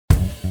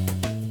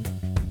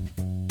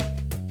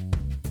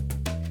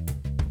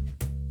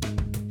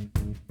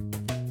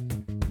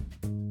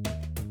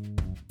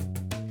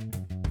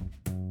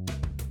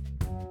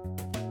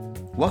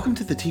Welcome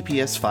to the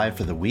TPS5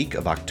 for the week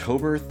of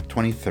October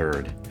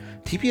 23rd.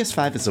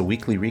 TPS5 is a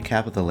weekly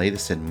recap of the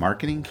latest in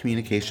marketing,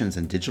 communications,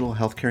 and digital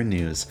healthcare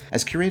news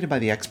as curated by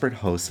the expert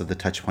hosts of the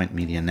Touchpoint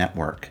Media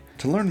Network.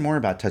 To learn more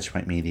about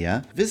Touchpoint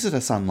Media, visit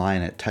us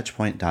online at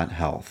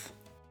touchpoint.health.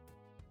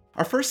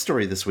 Our first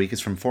story this week is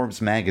from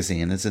Forbes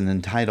magazine. It's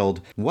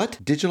entitled,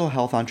 What Digital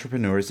Health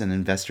Entrepreneurs and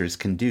Investors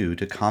Can Do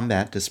to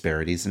Combat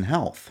Disparities in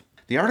Health.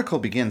 The article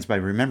begins by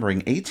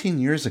remembering 18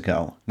 years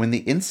ago when the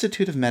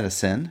Institute of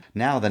Medicine,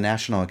 now the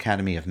National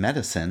Academy of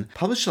Medicine,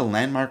 published a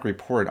landmark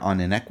report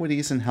on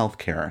inequities in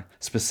healthcare,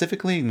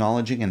 specifically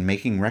acknowledging and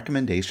making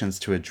recommendations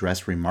to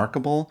address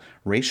remarkable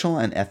racial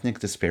and ethnic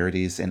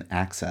disparities in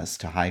access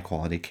to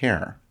high-quality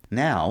care.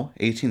 Now,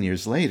 18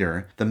 years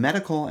later, the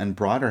medical and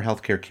broader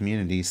healthcare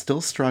community still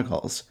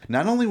struggles,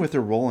 not only with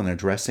their role in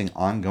addressing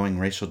ongoing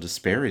racial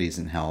disparities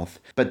in health,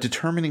 but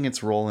determining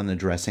its role in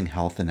addressing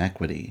health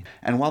inequity.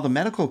 And while the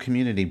medical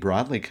community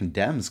broadly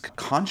condemns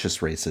conscious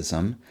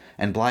racism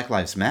and Black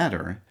Lives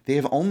Matter, they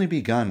have only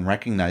begun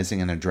recognizing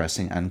and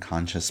addressing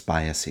unconscious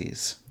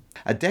biases.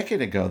 A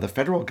decade ago, the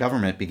federal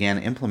government began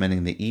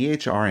implementing the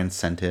EHR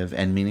incentive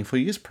and meaningful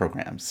use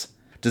programs.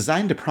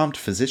 Designed to prompt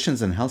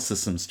physicians and health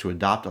systems to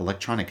adopt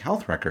electronic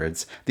health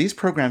records, these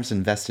programs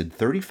invested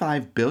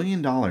 $35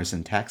 billion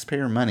in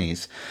taxpayer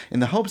monies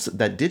in the hopes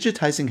that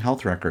digitizing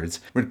health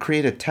records would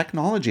create a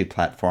technology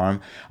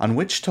platform on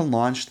which to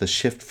launch the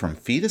shift from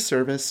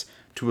fee-to-service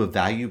to a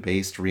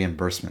value-based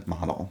reimbursement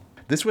model.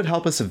 This would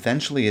help us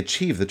eventually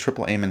achieve the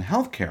triple aim in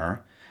healthcare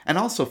and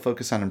also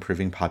focus on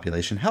improving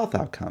population health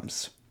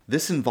outcomes.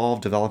 This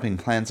involved developing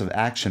plans of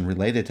action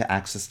related to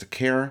access to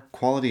care,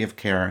 quality of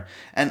care,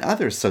 and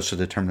other social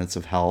determinants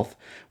of health,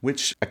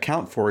 which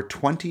account for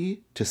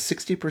 20 to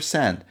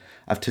 60%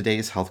 of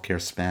today's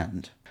healthcare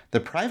spend. The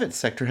private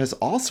sector has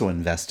also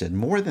invested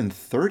more than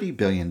 $30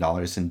 billion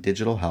in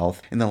digital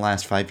health in the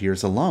last 5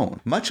 years alone,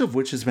 much of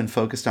which has been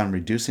focused on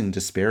reducing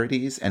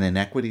disparities and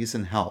inequities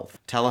in health.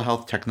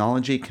 Telehealth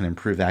technology can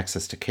improve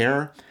access to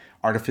care,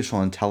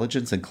 artificial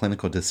intelligence and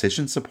clinical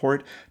decision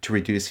support to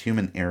reduce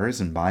human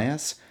errors and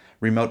bias,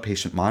 remote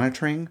patient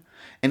monitoring,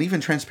 and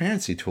even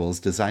transparency tools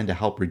designed to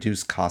help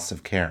reduce costs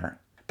of care.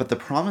 But the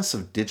promise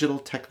of digital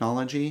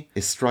technology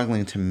is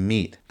struggling to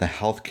meet the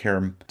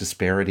healthcare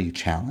disparity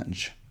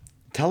challenge.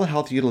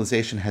 Telehealth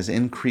utilization has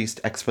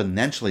increased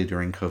exponentially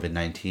during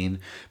COVID-19,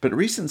 but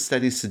recent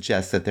studies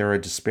suggest that there are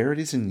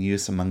disparities in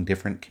use among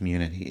different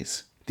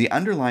communities. The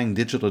underlying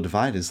digital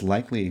divide is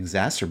likely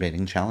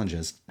exacerbating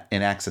challenges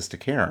in access to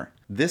care.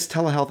 This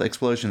telehealth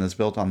explosion is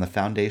built on the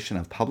foundation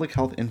of public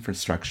health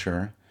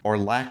infrastructure, or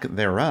lack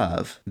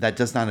thereof, that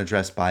does not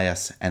address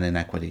bias and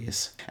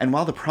inequities. And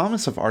while the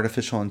promise of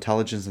artificial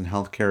intelligence in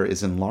healthcare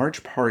is in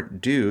large part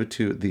due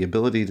to the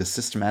ability to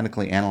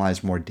systematically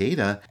analyze more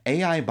data,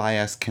 AI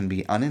bias can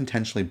be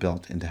unintentionally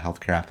built into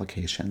healthcare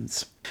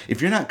applications.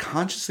 If you're not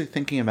consciously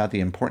thinking about the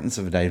importance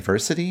of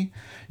diversity,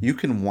 you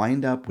can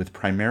wind up with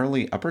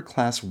primarily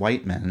upper-class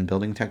white men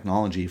building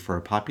technology for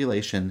a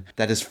population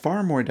that is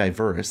far more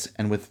diverse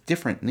and with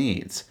different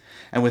needs.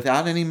 And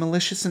without any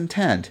malicious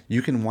intent,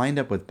 you can wind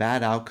up with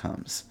bad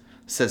outcomes,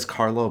 says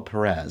Carlo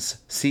Perez,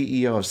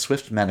 CEO of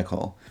Swift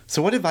Medical.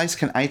 So what advice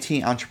can IT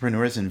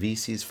entrepreneurs and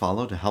VCs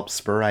follow to help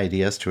spur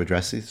ideas to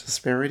address these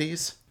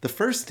disparities? The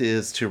first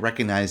is to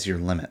recognize your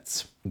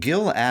limits.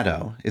 Gil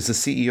Addo is the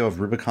CEO of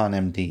Rubicon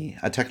MD,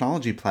 a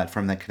technology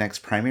platform that connects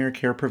primary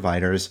care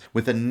providers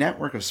with a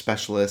network of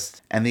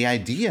specialists, and the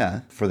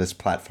idea for this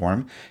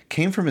platform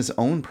came from his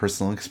own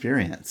personal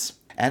experience.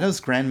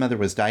 Addo's grandmother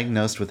was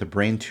diagnosed with a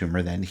brain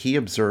tumor that he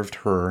observed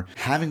her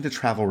having to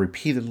travel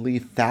repeatedly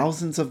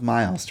thousands of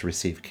miles to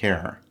receive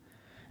care.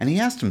 And he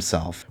asked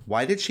himself,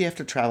 why did she have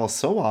to travel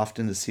so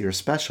often to see her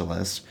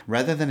specialist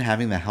rather than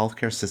having the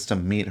healthcare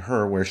system meet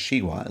her where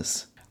she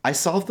was? I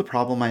solved the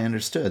problem I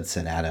understood,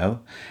 said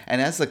Addo,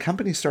 and as the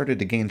company started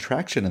to gain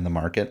traction in the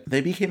market,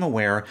 they became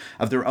aware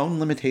of their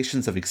own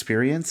limitations of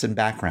experience and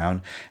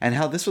background and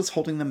how this was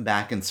holding them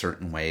back in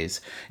certain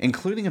ways,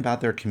 including about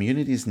their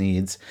community's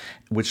needs,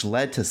 which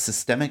led to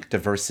systemic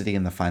diversity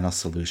in the final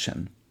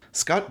solution.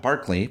 Scott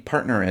Barkley,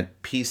 partner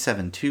at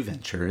P72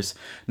 Ventures,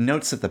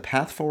 notes that the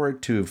path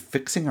forward to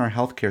fixing our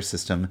healthcare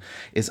system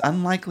is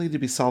unlikely to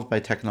be solved by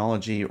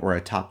technology or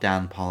a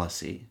top-down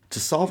policy. To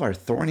solve our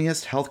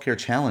thorniest healthcare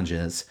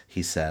challenges,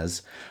 he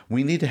says,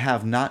 we need to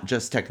have not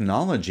just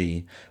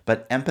technology,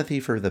 but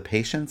empathy for the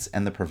patients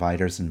and the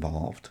providers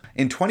involved.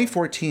 In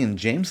 2014,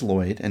 James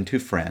Lloyd and two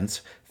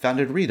friends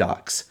founded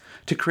Redox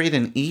to create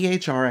an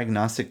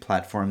EHR-agnostic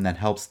platform that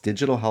helps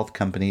digital health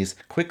companies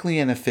quickly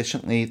and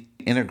efficiently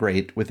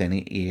integrate with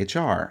any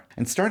EHR.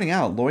 And starting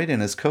out, Lloyd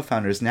and his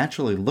co-founders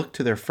naturally looked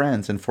to their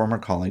friends and former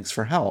colleagues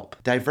for help.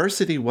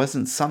 Diversity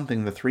wasn't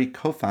something the three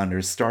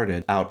co-founders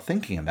started out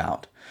thinking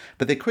about.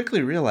 but they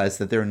quickly realized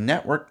that their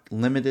network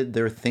limited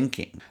their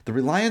thinking. The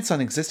reliance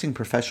on existing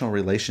professional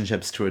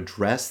relationships to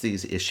address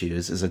these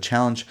issues is a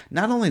challenge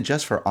not only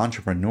just for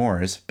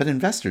entrepreneurs, but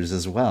investors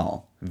as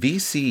well.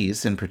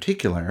 VCs in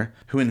particular,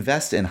 who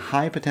invest in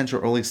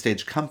high-potential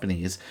early-stage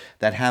companies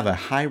that have a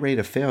high rate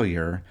of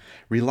failure,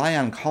 rely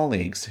on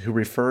colleagues who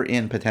refer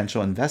in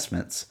potential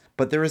investments.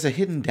 But there is a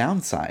hidden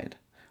downside: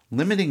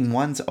 limiting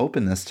one's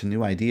openness to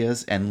new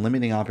ideas and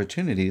limiting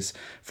opportunities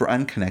for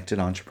unconnected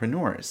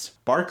entrepreneurs.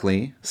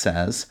 Barkley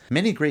says,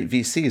 many great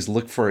VCs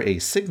look for a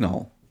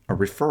signal, a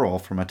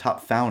referral from a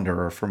top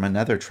founder or from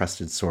another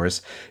trusted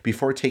source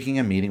before taking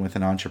a meeting with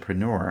an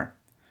entrepreneur.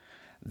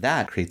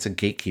 That creates a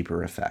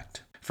gatekeeper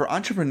effect. For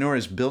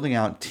entrepreneurs building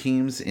out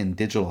teams in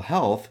digital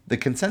health, the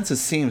consensus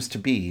seems to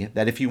be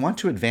that if you want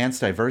to advance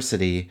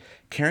diversity,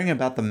 caring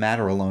about the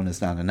matter alone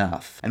is not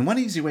enough. And one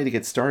easy way to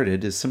get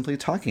started is simply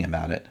talking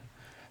about it.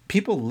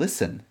 People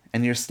listen,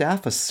 and your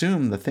staff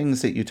assume the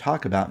things that you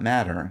talk about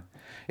matter.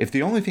 If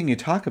the only thing you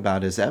talk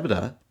about is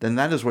EBITDA, then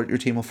that is what your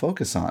team will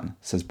focus on,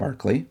 says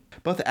Barkley.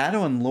 Both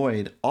Addo and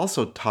Lloyd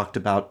also talked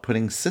about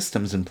putting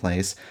systems in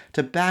place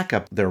to back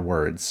up their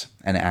words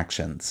and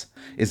actions.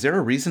 Is there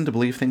a reason to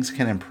believe things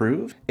can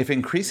improve? If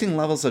increasing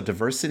levels of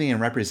diversity and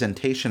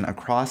representation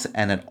across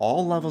and at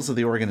all levels of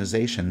the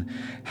organization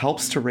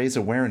helps to raise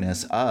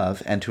awareness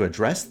of and to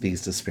address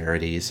these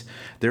disparities,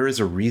 there is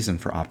a reason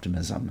for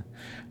optimism.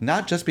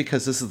 Not just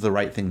because this is the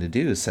right thing to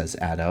do, says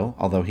Addo,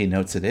 although he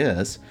notes it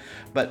is,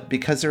 but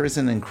because there is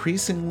an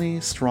increasingly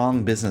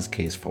strong business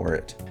case for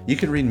it. You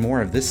can read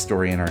more of this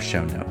story in our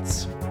show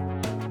notes.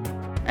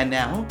 And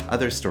now,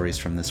 other stories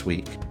from this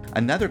week.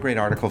 Another great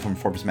article from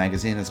Forbes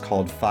magazine is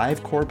called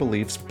 5 Core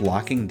Beliefs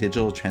Blocking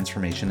Digital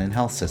Transformation in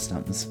Health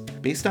Systems.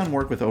 Based on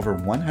work with over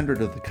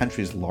 100 of the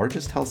country's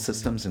largest health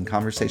systems and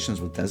conversations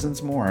with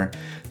dozens more,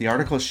 the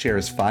article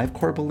shares 5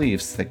 core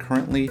beliefs that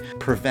currently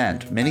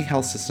prevent many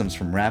health systems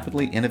from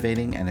rapidly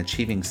innovating and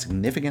achieving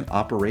significant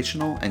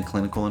operational and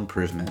clinical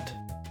improvement.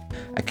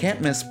 A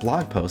can't-miss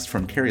blog post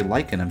from Carrie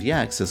Lycan of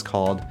Yext is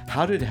called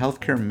How Did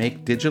Healthcare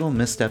Make Digital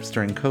Missteps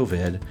During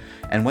COVID,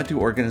 and What Do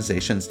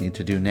Organizations Need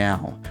to Do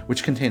Now?,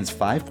 which contains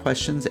 5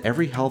 questions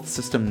every health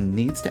system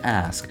needs to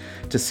ask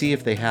to see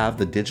if they have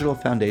the digital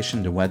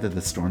foundation to weather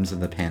the storms of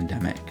the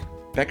pandemic.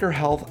 Becker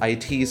Health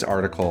IT's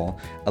article,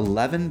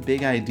 11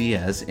 Big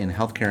Ideas in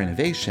Healthcare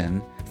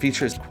Innovation,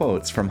 features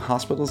quotes from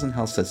hospitals and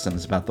health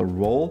systems about the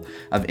role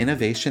of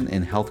innovation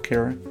in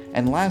healthcare.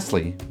 And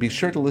lastly, be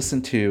sure to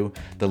listen to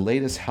the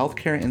latest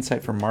Healthcare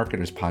Insight for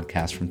Marketers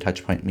podcast from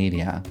Touchpoint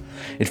Media.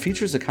 It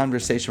features a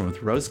conversation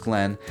with Rose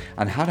Glenn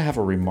on how to have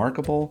a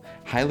remarkable,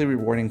 highly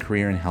rewarding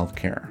career in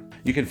healthcare.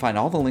 You can find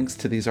all the links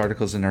to these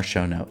articles in our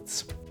show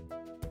notes.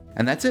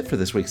 And that's it for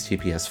this week's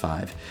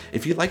TPS5.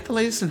 If you'd like the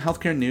latest in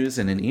healthcare news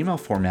in an email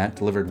format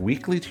delivered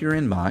weekly to your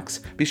inbox,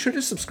 be sure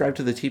to subscribe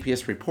to the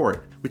TPS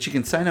Report, which you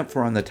can sign up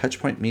for on the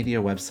Touchpoint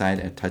Media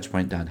website at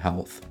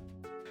touchpoint.health.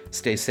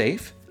 Stay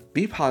safe,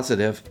 be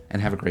positive, and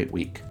have a great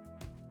week.